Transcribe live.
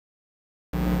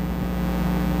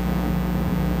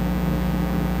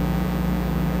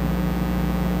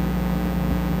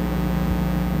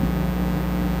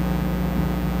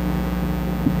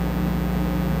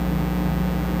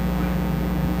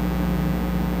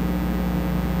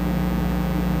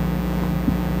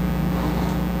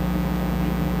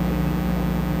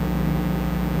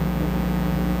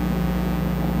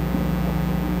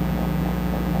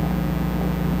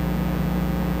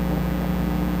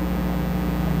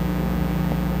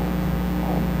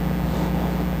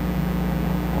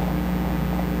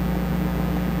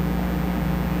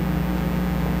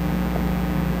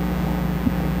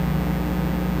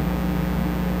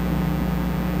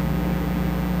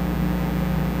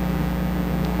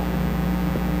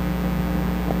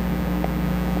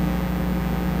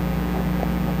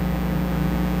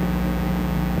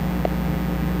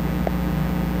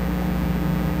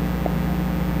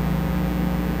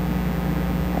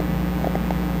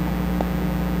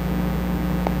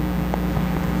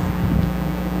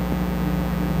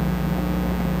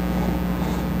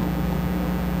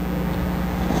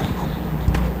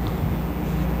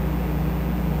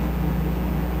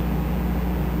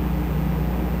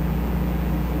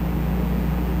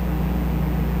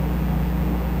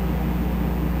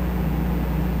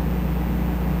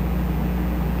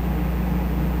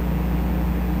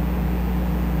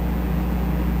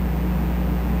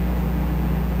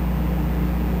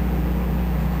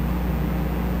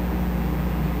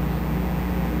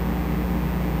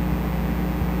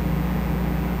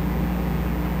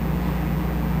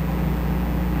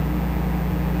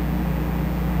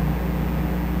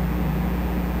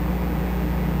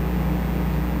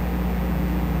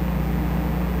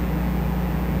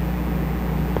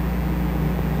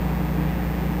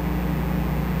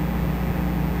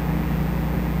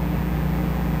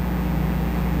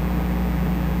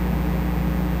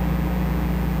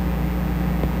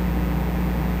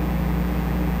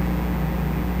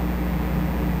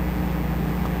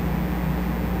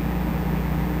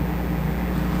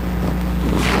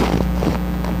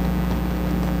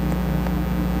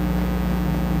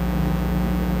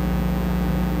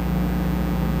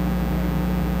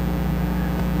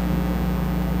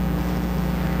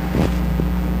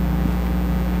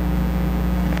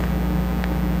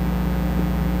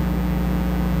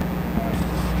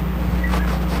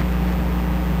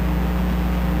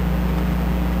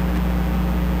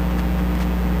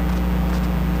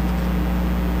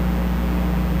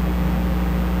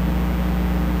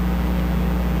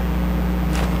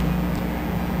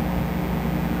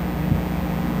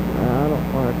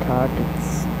talk.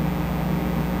 It's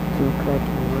too crazy.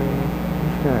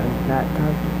 Not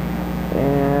talk.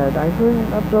 And I couldn't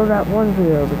upload that one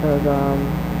video because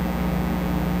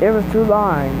it was too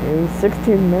long. It was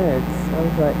 16 minutes. I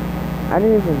was like, I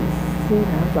didn't even see it.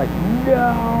 I was like,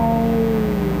 no.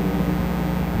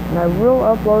 And I will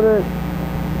upload it.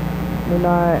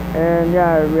 And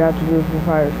yeah, we have to do the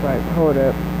fire fight. Hold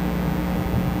up.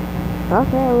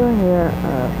 Okay, we're here.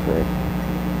 Frick.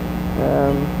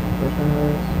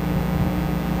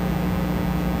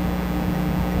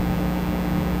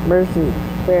 Mercy,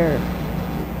 fair.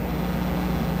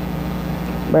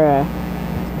 Bruh.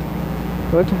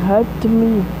 What happened to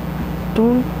me?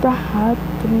 Don't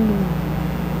happen to me.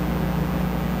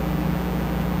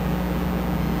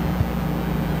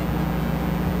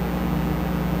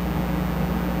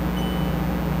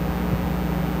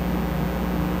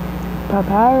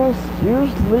 Papyrus,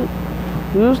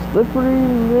 you slippery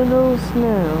little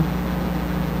snail.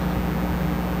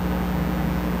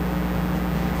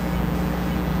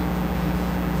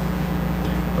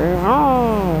 Bring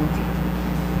on.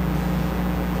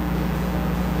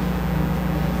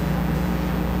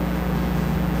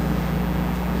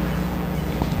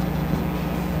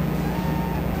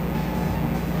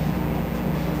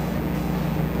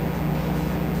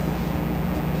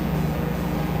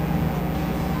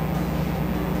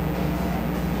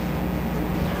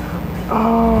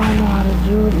 Oh, I know how to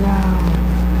do it now.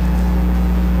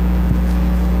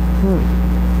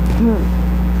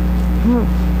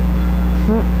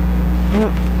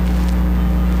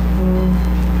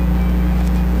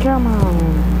 Come on.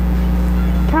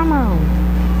 Come on.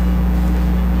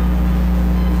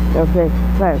 Okay,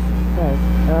 fast.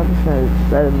 I'm just gonna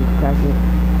let him attack me.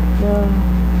 No.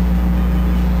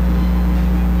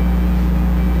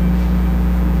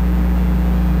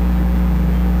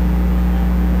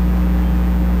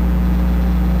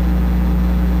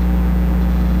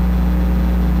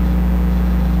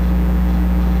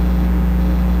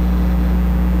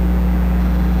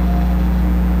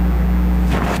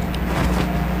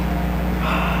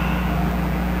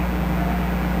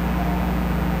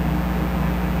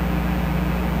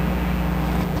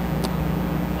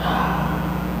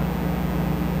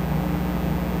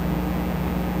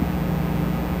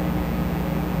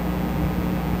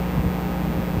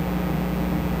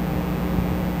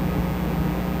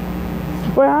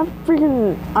 Wait, I have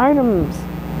freaking items.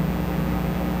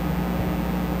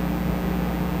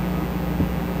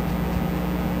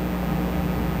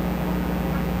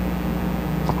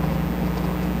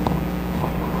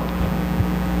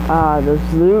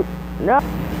 There's loot. No,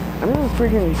 I'm gonna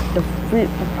freaking defeat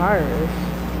Papyrus.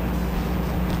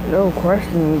 No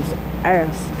questions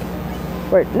asked.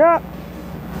 Wait, no.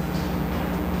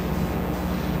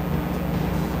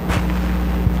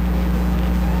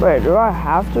 Wait, do I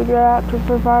have to get out to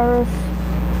Papyrus?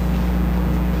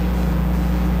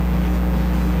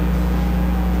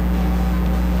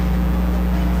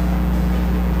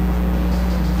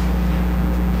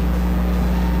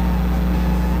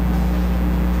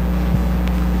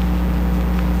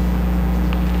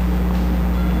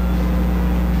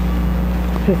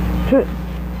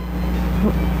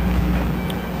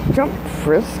 Jump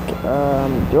frisk.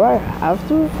 Do I have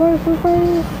to fight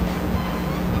Papyrus?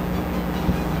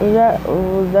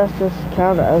 Does that just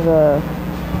count as a?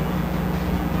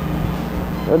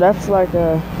 Well, that's like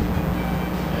a.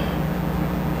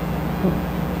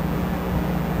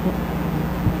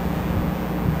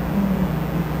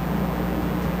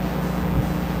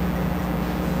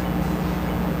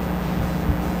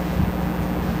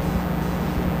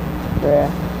 Yeah.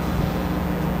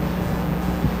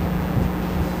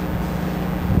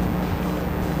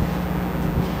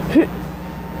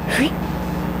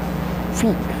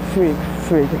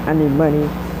 Freak, I need money.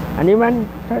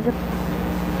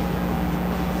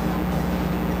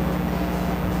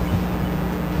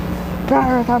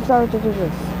 Papyrus, I'm sorry to do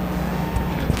this.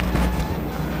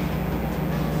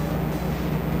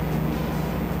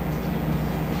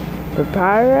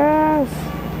 Papyrus!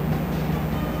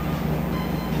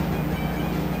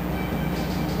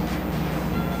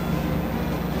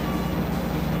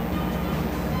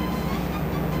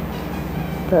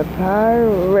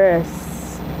 Papyrus.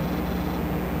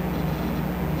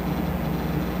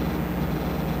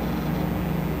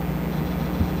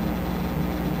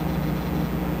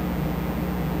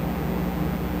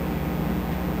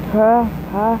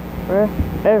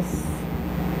 Papyrus.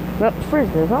 No,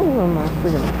 freak this. I'm getting my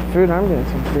freaking food. I'm getting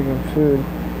some freaking food.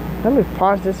 Let me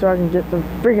pause this so I can get some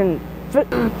freaking food.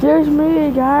 There's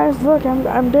me, guys. Look,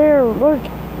 I'm there. Look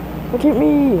at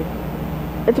me.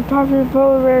 It's a popular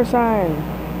polar bear sign.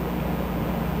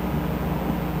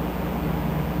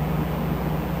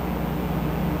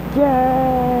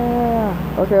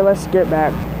 Yeah! Okay, let's get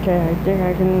back. Okay, I think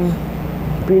I can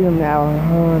beat him now.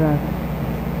 Hold on.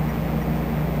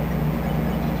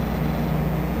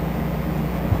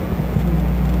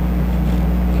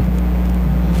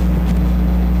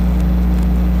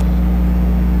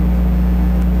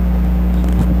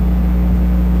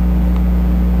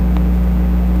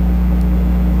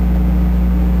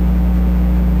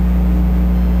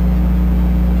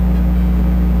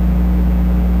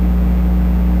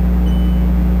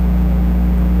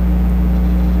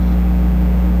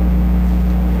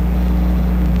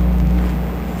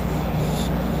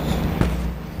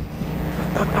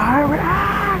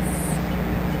 Papyrus!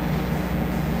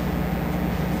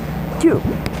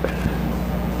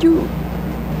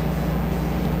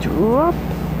 Two up.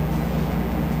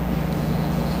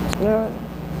 No.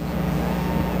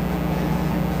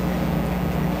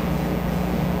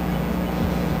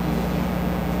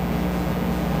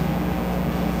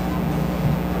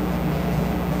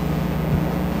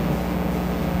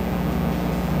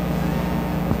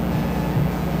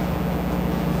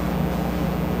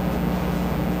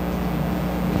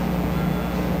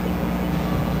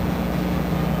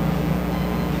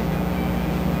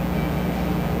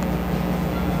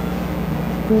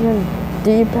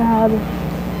 D-pad.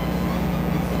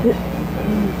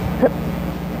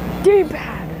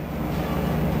 D-pad.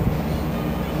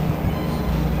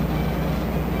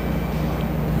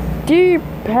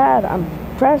 D-pad. I'm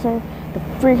pressing the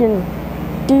freaking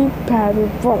D-pad.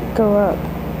 It won't go up.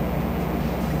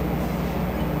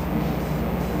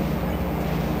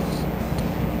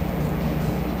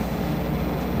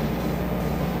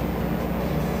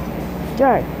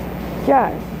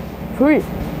 Guys, please.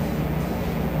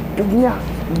 Do not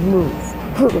move.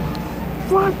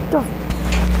 What the?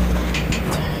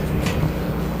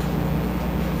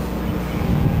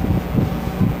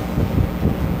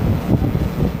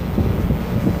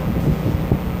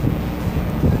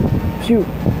 Shoot.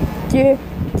 Yeah.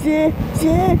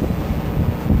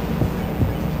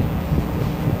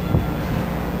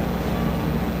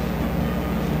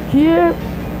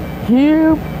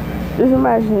 Here. Just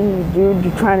imagine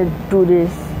dude trying to do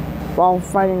this while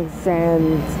fighting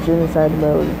Sans genocide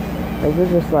mode. Like,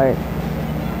 it's just like,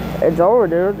 it's over,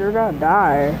 dude. They're gonna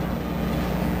die.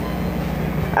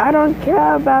 I don't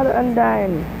care about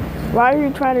undying. Why are you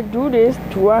trying to do this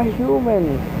to a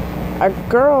human? A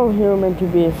girl human, to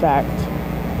be exact.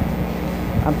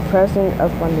 I'm pressing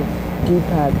up on the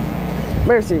D-pad.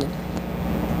 Mercy.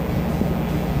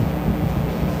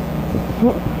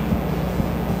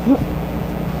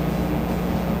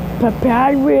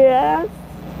 Papyrus.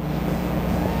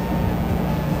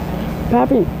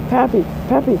 Pappy,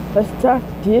 let's talk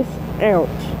this out.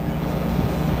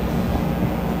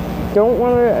 Don't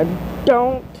wanna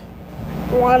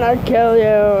kill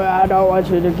you. I don't want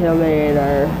you to kill me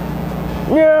either.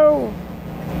 No!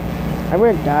 I'm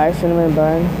gonna die, cinnamon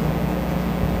bun.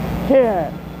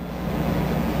 Here.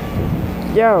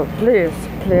 Yo, please,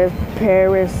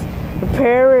 Paris.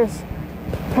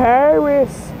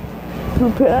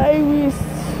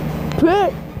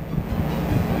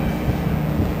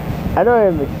 I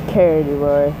don't even care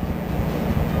anymore.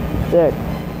 Look.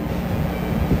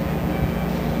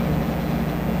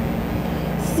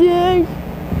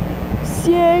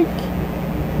 Sick.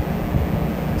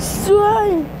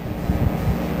 Swine.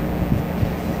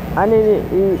 I need to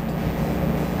eat.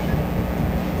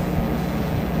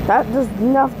 That does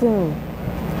nothing.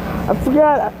 I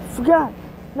forgot.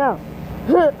 No.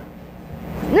 No!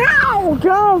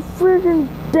 God freaking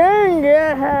dang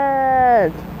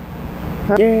it!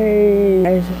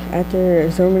 Yay!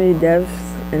 After so many deaths,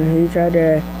 and he tried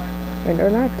to, or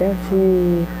not deaths,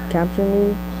 he captured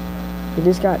me. He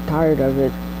just got tired of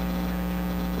it.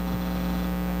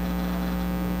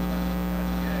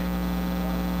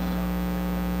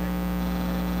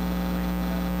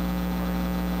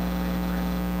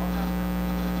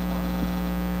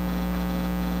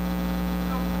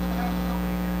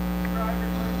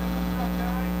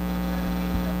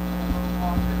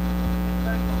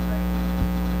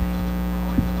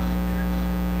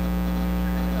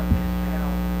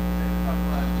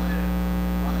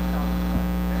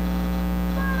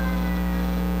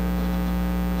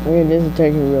 I mean, this is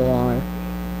taking real long.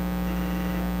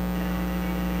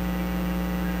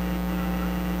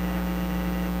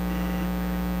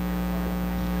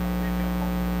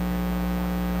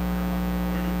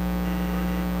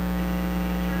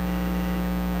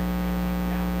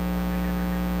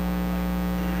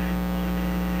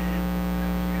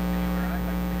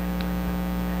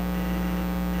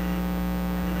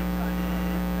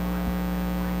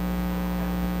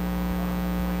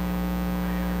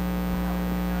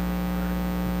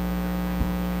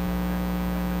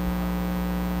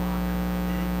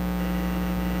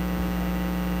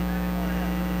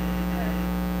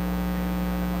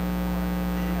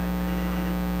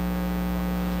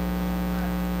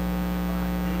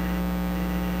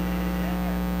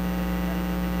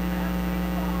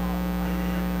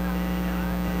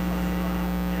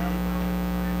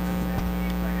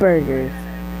 burgers.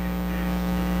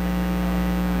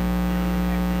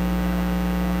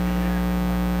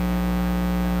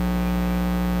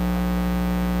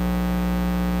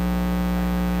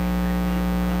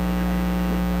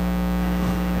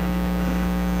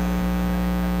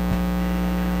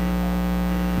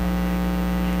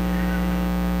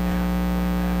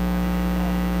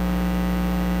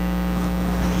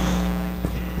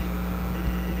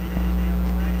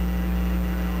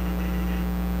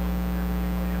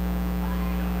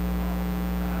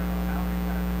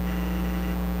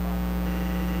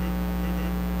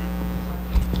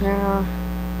 Now,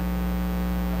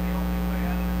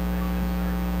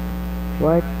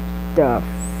 what the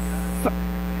fuck?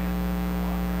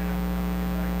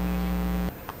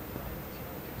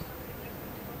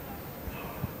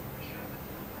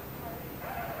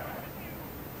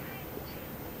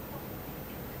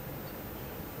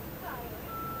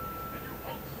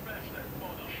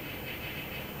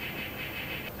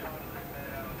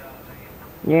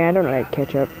 Yeah, I don't like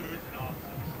ketchup.